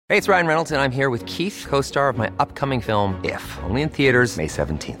Hey, it's Ryan Reynolds, and I'm here with Keith, co-star of my upcoming film, If, only in theaters May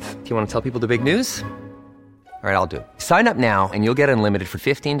 17th. Do you want to tell people the big news? All right, I'll do it. Sign up now and you'll get unlimited for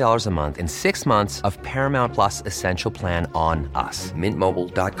 $15 a month and 6 months of Paramount Plus Essential Plan on us.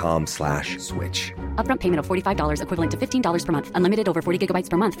 MintMobile.com/switch. Upfront payment of $45 equivalent to $15 per month. Unlimited over 40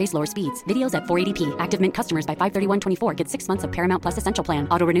 gigabytes per month. Face lower speeds. Videos at 480p. Active Mint customers by 531.24 get 6 months of Paramount Plus Essential Plan.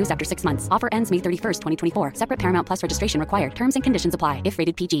 Auto renews after 6 months. Offer ends May 31st, 2024. Separate Paramount Plus registration required. Terms and conditions apply if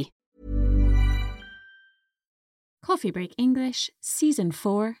rated PG. Coffee Break English, Season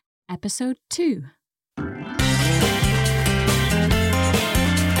 4, Episode 2.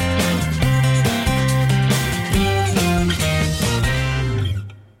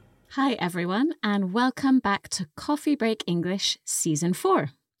 Hi everyone, and welcome back to Coffee Break English Season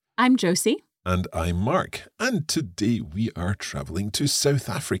 4. I'm Josie. And I'm Mark, and today we are travelling to South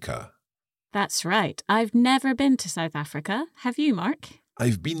Africa. That's right, I've never been to South Africa. Have you, Mark?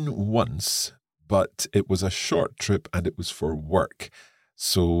 I've been once, but it was a short trip and it was for work,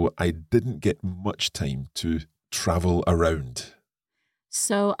 so I didn't get much time to travel around.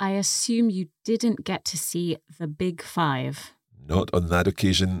 So I assume you didn't get to see the Big Five. Not on that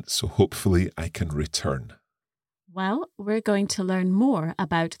occasion, so hopefully I can return. Well, we're going to learn more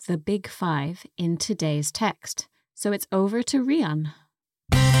about the Big Five in today's text. So it's over to Rian.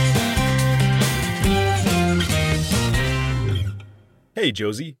 Hey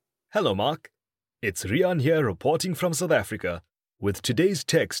Josie. Hello Mark. It's Rian here reporting from South Africa with today's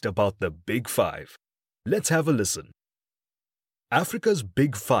text about the Big Five. Let's have a listen. Africa's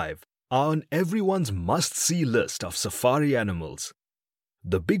Big Five are on everyone's must-see list of safari animals.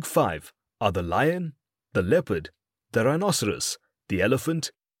 The Big Five are the lion, the leopard, the rhinoceros, the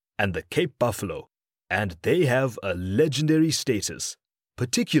elephant, and the Cape buffalo, and they have a legendary status,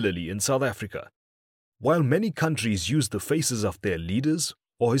 particularly in South Africa. While many countries use the faces of their leaders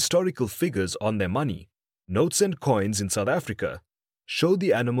or historical figures on their money, notes and coins in South Africa show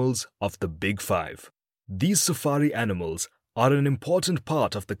the animals of the Big Five. These safari animals are an important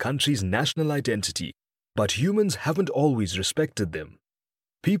part of the country's national identity, but humans haven't always respected them.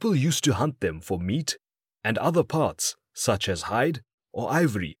 People used to hunt them for meat and other parts, such as hide or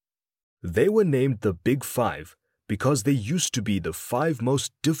ivory. They were named the Big Five because they used to be the 5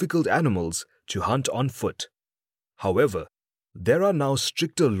 most difficult animals to hunt on foot. However, there are now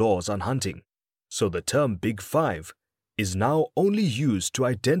stricter laws on hunting, so the term Big Five is now only used to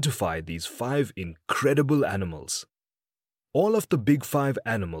identify these 5 incredible animals. All of the Big Five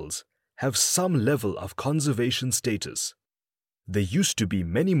animals have some level of conservation status. There used to be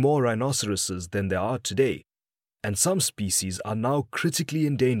many more rhinoceroses than there are today, and some species are now critically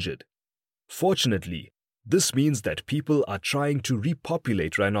endangered. Fortunately, this means that people are trying to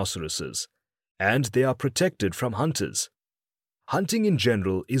repopulate rhinoceroses, and they are protected from hunters. Hunting in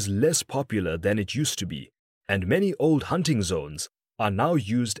general is less popular than it used to be, and many old hunting zones are now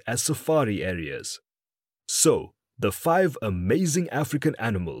used as safari areas. So, the 5 amazing African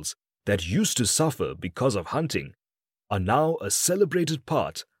animals that used to suffer because of hunting are now a celebrated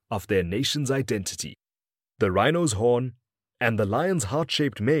part of their nation's identity. The rhino's horn and the lion's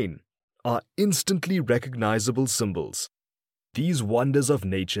heart-shaped mane are instantly recognizable symbols. These wonders of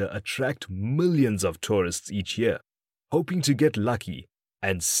nature attract millions of tourists each year, hoping to get lucky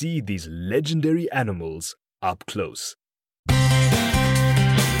and see these legendary animals up close.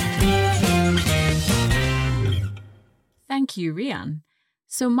 Thank you, Rian.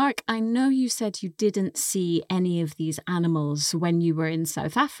 So, Mark, I know you said you didn't see any of these animals when you were in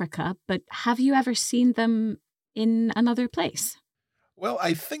South Africa, but have you ever seen them in another place? Well,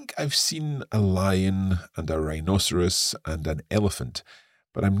 I think I've seen a lion and a rhinoceros and an elephant,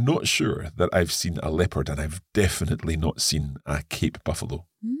 but I'm not sure that I've seen a leopard, and I've definitely not seen a Cape buffalo.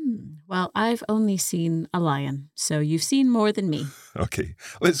 Well, I've only seen a lion, so you've seen more than me. Okay,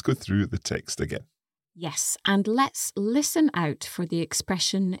 let's go through the text again. Yes, and let's listen out for the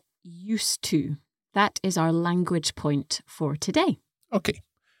expression used to. That is our language point for today. Okay.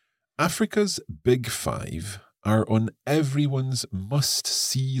 Africa's Big Five are on everyone's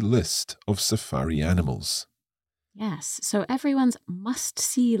must-see list of safari animals. Yes, so everyone's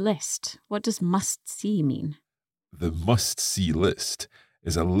must-see list. What does must-see mean? The must-see list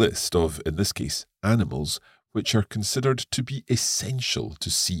is a list of, in this case, animals which are considered to be essential to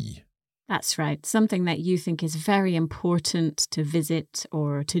see. That's right, something that you think is very important to visit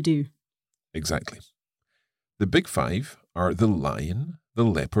or to do. Exactly. The Big Five are the lion, the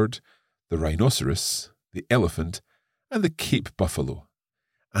leopard, the rhinoceros, the elephant, and the Cape buffalo.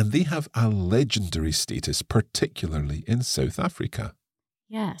 And they have a legendary status, particularly in South Africa.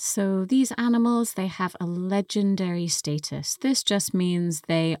 Yeah, so these animals, they have a legendary status. This just means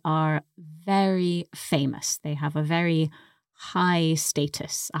they are very famous. They have a very high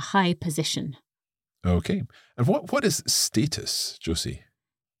status, a high position. Okay. And what is status, Josie?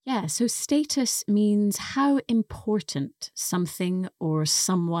 Yeah, so status means how important something or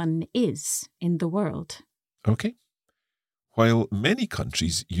someone is in the world. Okay. While many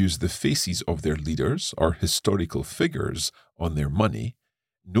countries use the faces of their leaders or historical figures on their money,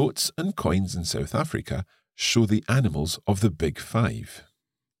 notes and coins in South Africa show the animals of the Big Five.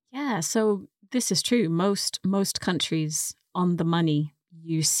 Yeah, so this is true. Most countries on the money,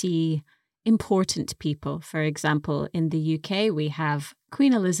 you see important people. For example, in the UK, we have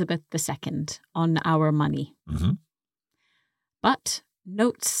Queen Elizabeth II on our money. Mm-hmm. But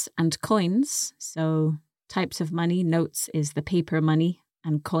notes and coins, so types of money, notes is the paper money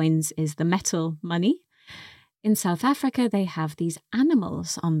and coins is the metal money. In South Africa, they have these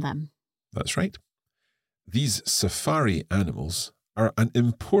animals on them. That's right. These safari animals are an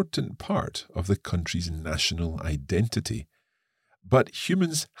important part of the country's national identity, but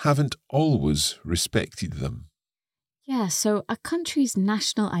humans haven't always respected them. Yeah, so a country's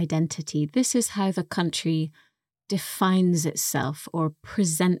national identity, this is how the country defines itself or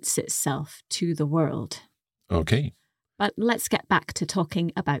presents itself to the world. Okay. But let's get back to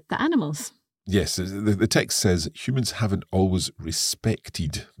talking about the animals. Yes, the text says humans haven't always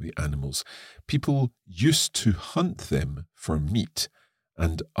respected the animals. People used to hunt them for meat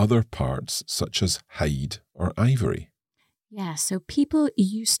and other parts such as hide or ivory. Yeah, so people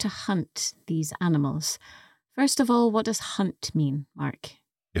used to hunt these animals. First of all, what does hunt mean, Mark?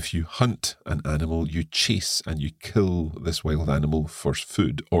 If you hunt an animal, you chase and you kill this wild animal for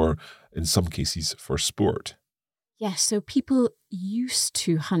food or, in some cases, for sport. Yes, so people used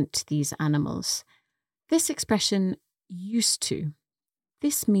to hunt these animals. This expression, used to,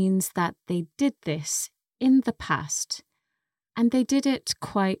 this means that they did this in the past, and they did it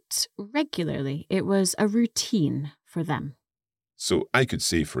quite regularly. It was a routine for them. So I could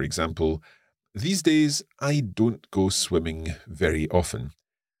say, for example, these days I don't go swimming very often,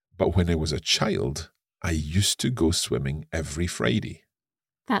 but when I was a child, I used to go swimming every Friday.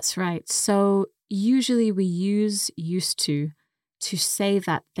 That's right. So usually we use used to say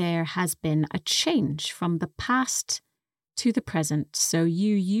that there has been a change from the past to the present. So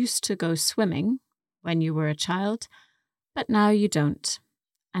you used to go swimming when you were a child, but now you don't.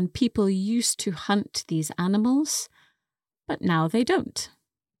 And people used to hunt these animals, but now they don't.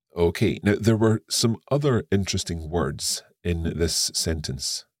 Okay, now there were some other interesting words in this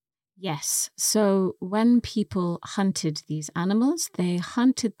sentence. Yes. So when people hunted these animals, they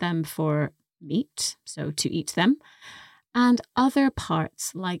hunted them for meat, so to eat them, and other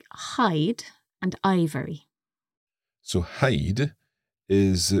parts like hide and ivory. So hide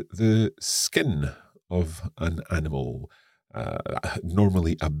is the skin of an animal,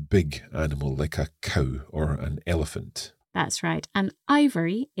 normally a big animal like a cow or an elephant. That's right. And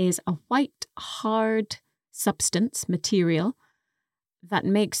ivory is a white, hard substance, material, that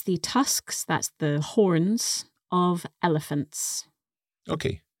makes the tusks, that's the horns, of elephants.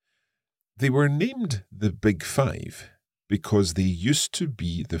 Okay. They were named the Big Five because they used to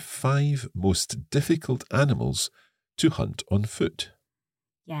be the 5 most difficult animals to hunt on foot.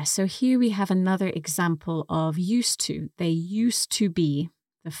 Yeah, so here we have another example of used to. They used to be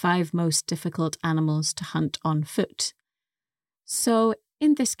the 5 most difficult animals to hunt on foot. So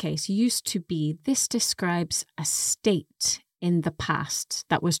in this case, used to be, this describes a state in the past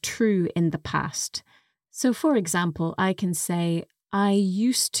that was true in the past. So for example, I can say, I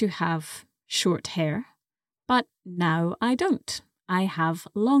used to have short hair, but now I don't. I have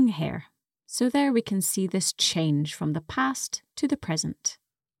long hair. So there we can see this change from the past to the present.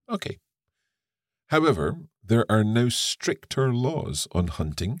 Okay. However, there are now stricter laws on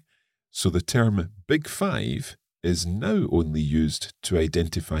hunting, so the term Big Five is now only used to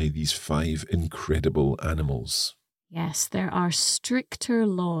identify these 5 incredible animals. Yes, there are stricter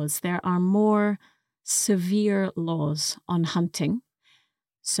laws. There are more severe laws on hunting.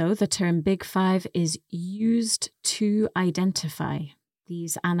 So the term Big Five is used to identify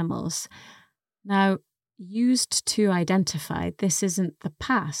these animals. Now, used to identify, this isn't the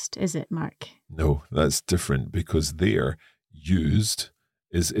past, is it, Mark? No, that's different because there, used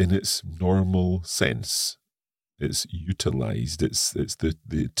is in its normal sense. It's utilized. It's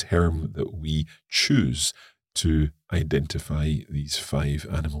the term that we choose to identify these 5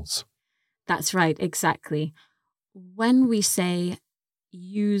 animals. That's right, exactly. When we say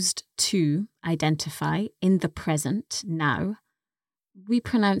used to identify in the present now, we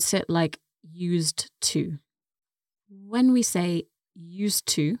pronounce it like used to. When we say used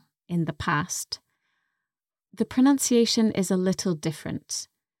to in the past, the pronunciation is a little different.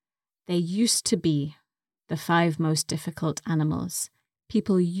 They used to be the 5 most difficult animals.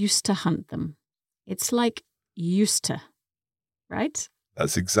 People used to hunt them. It's like used to, right?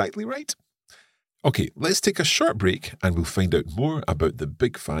 That's exactly right. Okay, let's take a short break and we'll find out more about the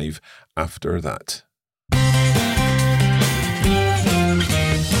Big 5 after that.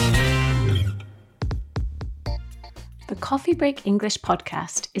 The Coffee Break English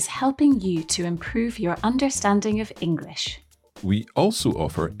podcast is helping you to improve your understanding of English. We also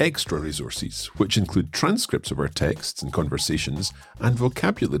offer extra resources, which include transcripts of our texts and conversations and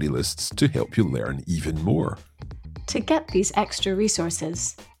vocabulary lists to help you learn even more. To get these extra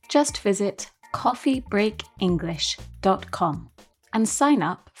resources, just visit coffeebreakenglish.com and sign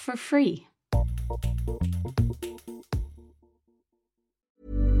up for free.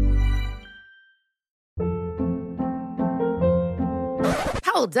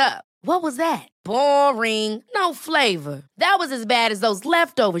 Hold up. What was that? Boring. No flavor. That was as bad as those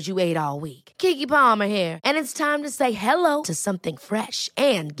leftovers you ate all week. Keke Palmer here, and it's time to say hello to something fresh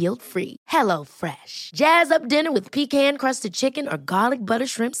and guilt-free. Hello Fresh. Jazz up dinner with pecan-crusted chicken or garlic butter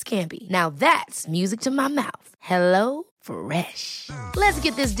shrimp scampi. Now that's music to my mouth. Hello Fresh. Let's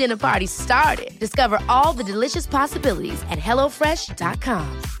get this dinner party started. Discover all the delicious possibilities at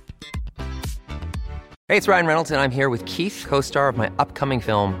hellofresh.com. Hey, it's Ryan Reynolds, and I'm here with Keith, co-star of my upcoming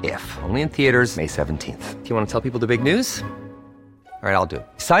film, If, only in theaters May 17th. Do you want to tell people the big news? All right, I'll do it.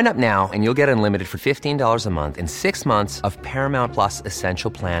 Sign up now and you'll get unlimited for $15 a month and 6 months of Paramount Plus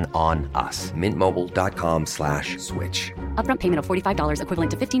Essential Plan on us. MintMobile.com/switch. Upfront payment of $45 equivalent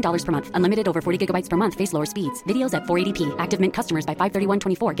to $15 per month. Unlimited over 40 gigabytes per month. Face lower speeds. Videos at 480p. Active Mint customers by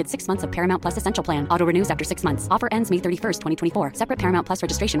 531.24 get 6 months of Paramount Plus Essential Plan. Auto renews after 6 months. Offer ends May 31st, 2024. Separate Paramount Plus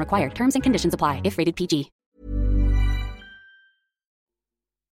registration required. Terms and conditions apply if rated PG.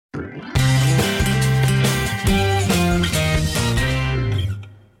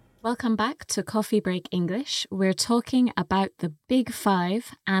 Welcome back to Coffee Break English. We're talking about the Big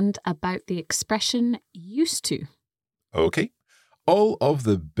 5 and about the expression used to. Okay. All of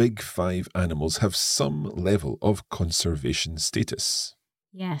the Big 5 animals have some level of conservation status.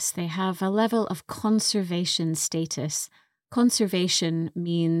 Yes, they have a level of conservation status. Conservation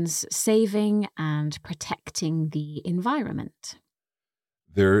means saving and protecting the environment.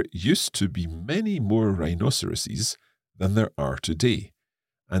 There used to be many more rhinoceroses than there are today,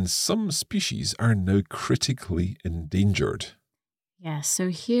 and some species are now critically endangered. Yes, so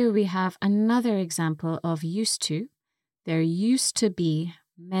here we have another example of used to. There used to be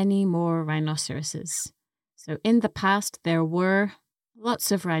many more rhinoceroses. So in the past, there were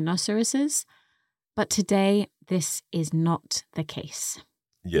lots of rhinoceroses, but today this is not the case.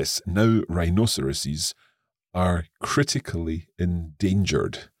 Yes, now rhinoceroses are critically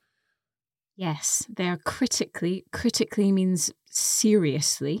endangered. Yes, they are critically means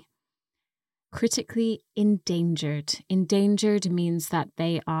seriously. Critically endangered. Endangered means that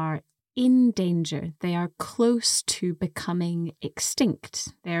they are in danger. They are close to becoming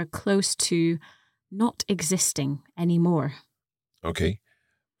extinct. They are close to not existing anymore. Okay.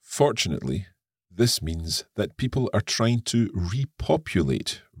 Fortunately, this means that people are trying to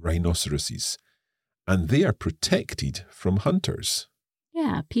repopulate rhinoceroses, and they are protected from hunters.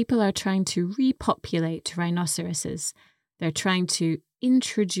 Yeah, people are trying to repopulate rhinoceroses. They're trying to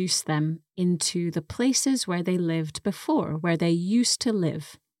introduce them into the places where they lived before, where they used to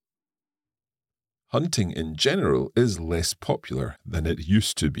live. Hunting in general is less popular than it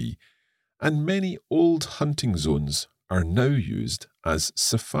used to be, and many old hunting zones are now used as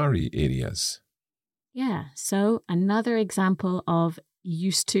safari areas. Yeah, so another example of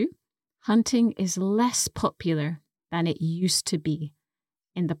used to. Hunting is less popular than it used to be.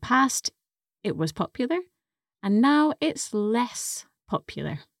 In the past, it was popular, and now it's less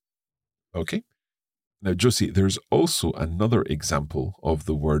popular. Okay. Now, Josie, there's also another example of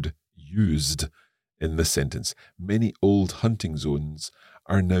the word used in the sentence. Many old hunting zones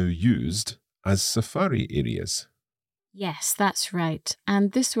are now used as safari areas. Yes, that's right.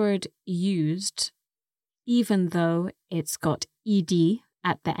 And this word used, even though it's got ed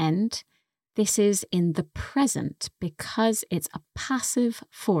at the end, this is in the present because it's a passive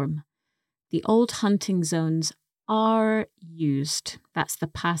form. The old hunting zones are used. That's the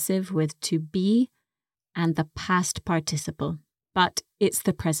passive with to be and the past participle, but it's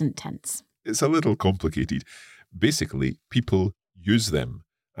the present tense. It's a little complicated. Basically, people use them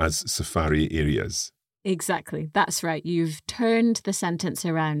as safari areas. Exactly. That's right. You've turned the sentence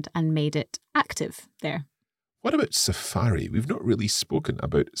around and made it active there. What about safari? We've not really spoken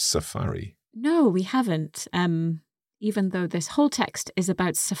about safari. No, we haven't. even though this whole text is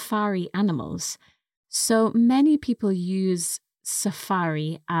about safari animals. So many people use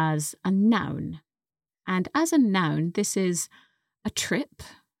safari as a noun. And as a noun, this is a trip,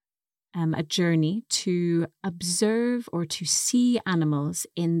 a journey to observe or to see animals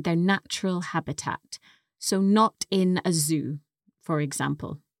in their natural habitat. So not in a zoo, for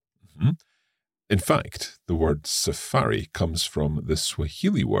example. Mm-hmm. In fact, the word safari comes from the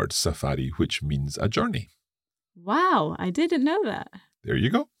Swahili word safari, which means a journey. Wow, I didn't know that. There you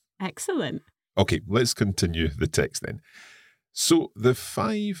go. Excellent. Okay, let's continue the text then. So, the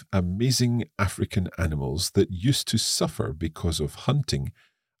 5 amazing African animals that used to suffer because of hunting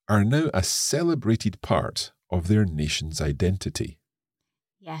are now a celebrated part of their nation's identity.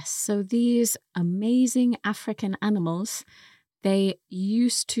 Yes, so these amazing African animals, they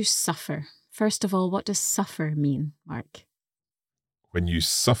used to suffer. First of all, what does suffer mean, Mark? When you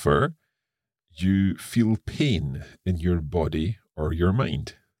suffer, you feel pain in your body or your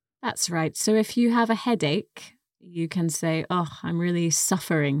mind. That's right. So if you have a headache, you can say, oh, I'm really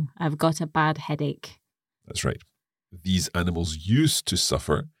suffering. I've got a bad headache. That's right. These animals used to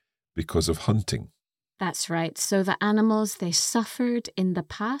suffer because of hunting. That's right. So the animals, they suffered in the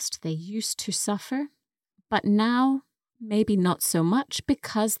past. They used to suffer. But now, maybe not so much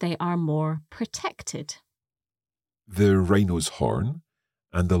because they are more protected. The rhino's horn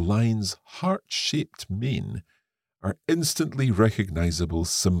and the lion's heart-shaped mane are instantly recognizable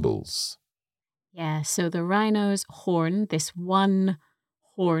symbols. Yeah, so the rhino's horn, this one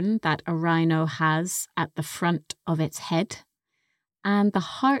horn that a rhino has at the front of its head, and the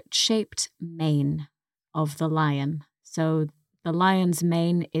heart-shaped mane of the lion. So the lion's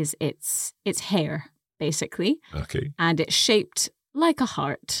mane is its hair, basically. Okay. And it's shaped like a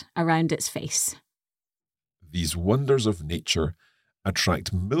heart around its face. These wonders of nature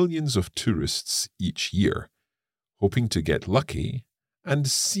attract millions of tourists each year, hoping to get lucky and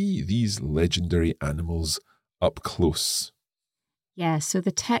see these legendary animals up close. Yeah, so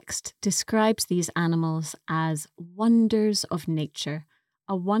the text describes these animals as wonders of nature.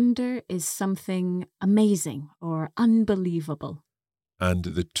 A wonder is something amazing or unbelievable. And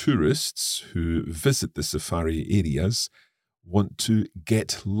the tourists who visit the safari areas want to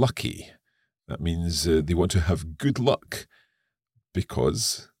get lucky. That means they want to have good luck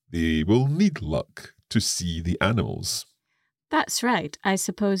because they will need luck to see the animals. That's right. I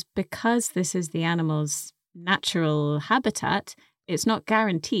suppose because this is the animal's natural habitat, it's not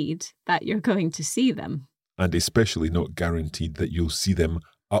guaranteed that you're going to see them. And especially not guaranteed that you'll see them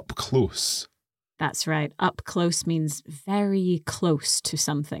up close. That's right. Up close means very close to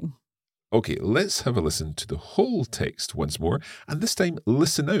something. Okay, let's have a listen to the whole text once more, and this time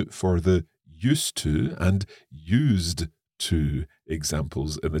listen out for the used to and used to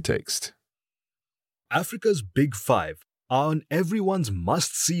examples in the text. Africa's Big 5 are on everyone's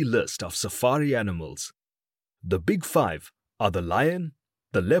must-see list of safari animals. The Big 5 are the lion,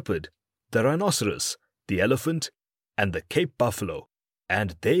 the leopard, the rhinoceros, the elephant, and the Cape buffalo,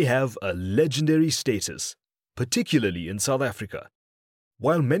 and they have a legendary status, particularly in South Africa.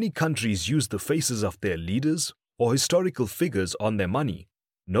 While many countries use the faces of their leaders or historical figures on their money,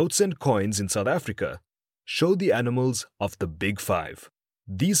 notes and coins in South Africa show the animals of the Big 5.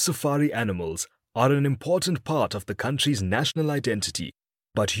 These safari animals are an important part of the country's national identity,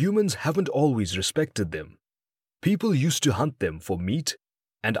 but humans haven't always respected them. People used to hunt them for meat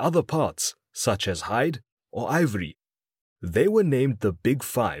and other parts, such as hide or ivory. They were named the Big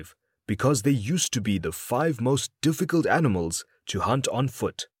 5 because they used to be the 5 most difficult animals to hunt on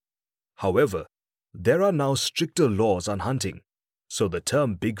foot. However, there are now stricter laws on hunting, so the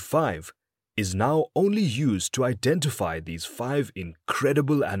term Big 5 is now only used to identify these 5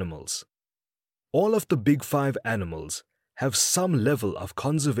 incredible animals. All of the Big 5 animals have some level of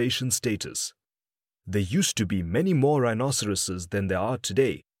conservation status. There used to be many more rhinoceroses than there are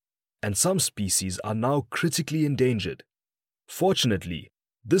today, and some species are now critically endangered. Fortunately,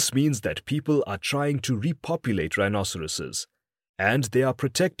 this means that people are trying to repopulate rhinoceroses, and they are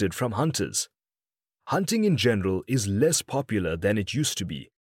protected from hunters. Hunting in general is less popular than it used to be,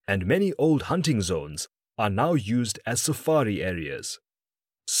 and many old hunting zones are now used as safari areas.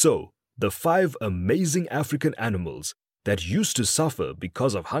 So, the 5 amazing African animals that used to suffer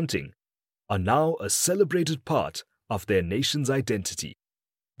because of hunting are now a celebrated part of their nation's identity.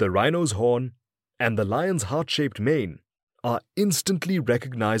 The rhino's horn and the lion's heart-shaped mane are instantly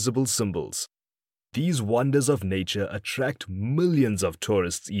recognizable symbols. These wonders of nature attract millions of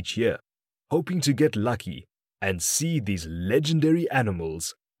tourists each year, hoping to get lucky and see these legendary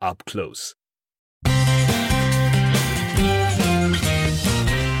animals up close.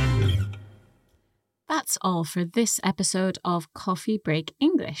 That's all for this episode of Coffee Break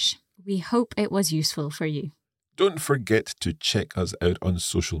English. We hope it was useful for you. Don't forget to check us out on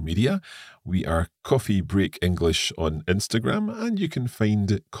social media. We are Coffee Break English on Instagram, and you can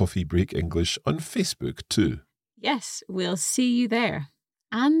find Coffee Break English on Facebook too. Yes, we'll see you there.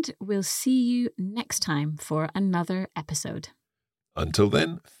 And we'll see you next time for another episode. Until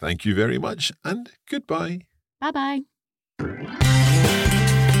then, thank you very much and goodbye. Bye-bye.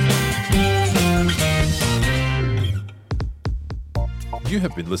 You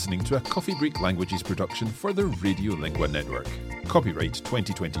have been listening to a Coffee Break Languages production for the Radiolingua Network. Copyright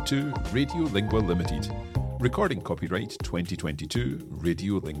 2022 Radiolingua Limited. Recording copyright 2022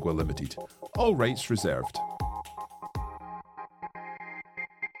 Radiolingua Limited. All rights reserved.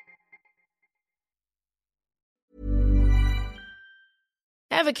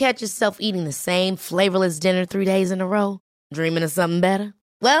 Ever catch yourself eating the same flavorless dinner 3 days in a row? Dreaming of something better?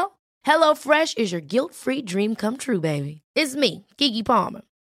 Well, HelloFresh is your guilt-free dream come true, baby. It's me, Keke Palmer.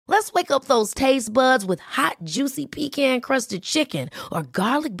 Let's wake up those taste buds with hot, juicy pecan-crusted chicken or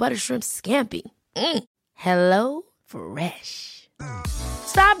garlic butter shrimp scampi. Hello Fresh.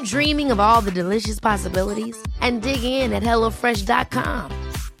 Stop dreaming of all the delicious possibilities and dig in at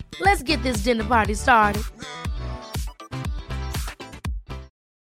HelloFresh.com. Let's get this dinner party started.